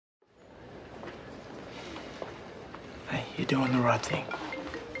You're doing the right thing.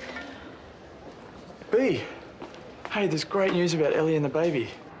 B, hey, there's great news about Ellie and the baby.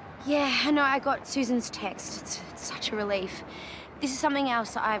 Yeah, I know. I got Susan's text. It's such a relief. This is something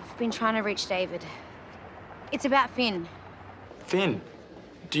else. I've been trying to reach David. It's about Finn. Finn,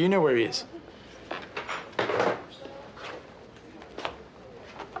 do you know where he is?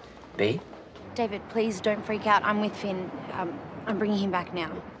 B? David, please don't freak out. I'm with Finn. I'm bringing him back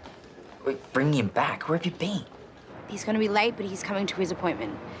now. Wait, bringing him back? Where have you been? He's going to be late, but he's coming to his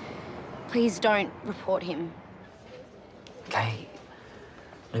appointment. Please don't report him. Okay.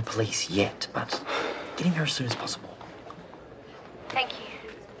 No police yet, but get him here as soon as possible. Thank you.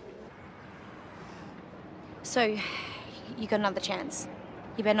 So, you got another chance.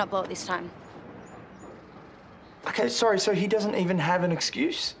 You better not blow it this time. Okay, sorry, so he doesn't even have an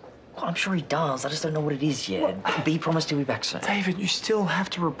excuse? Well, I'm sure he does. I just don't know what it is yet. B promised he'll be back soon. David, you still have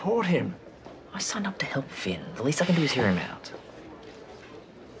to report him. I signed up to help Finn. The least I can do is hear him out.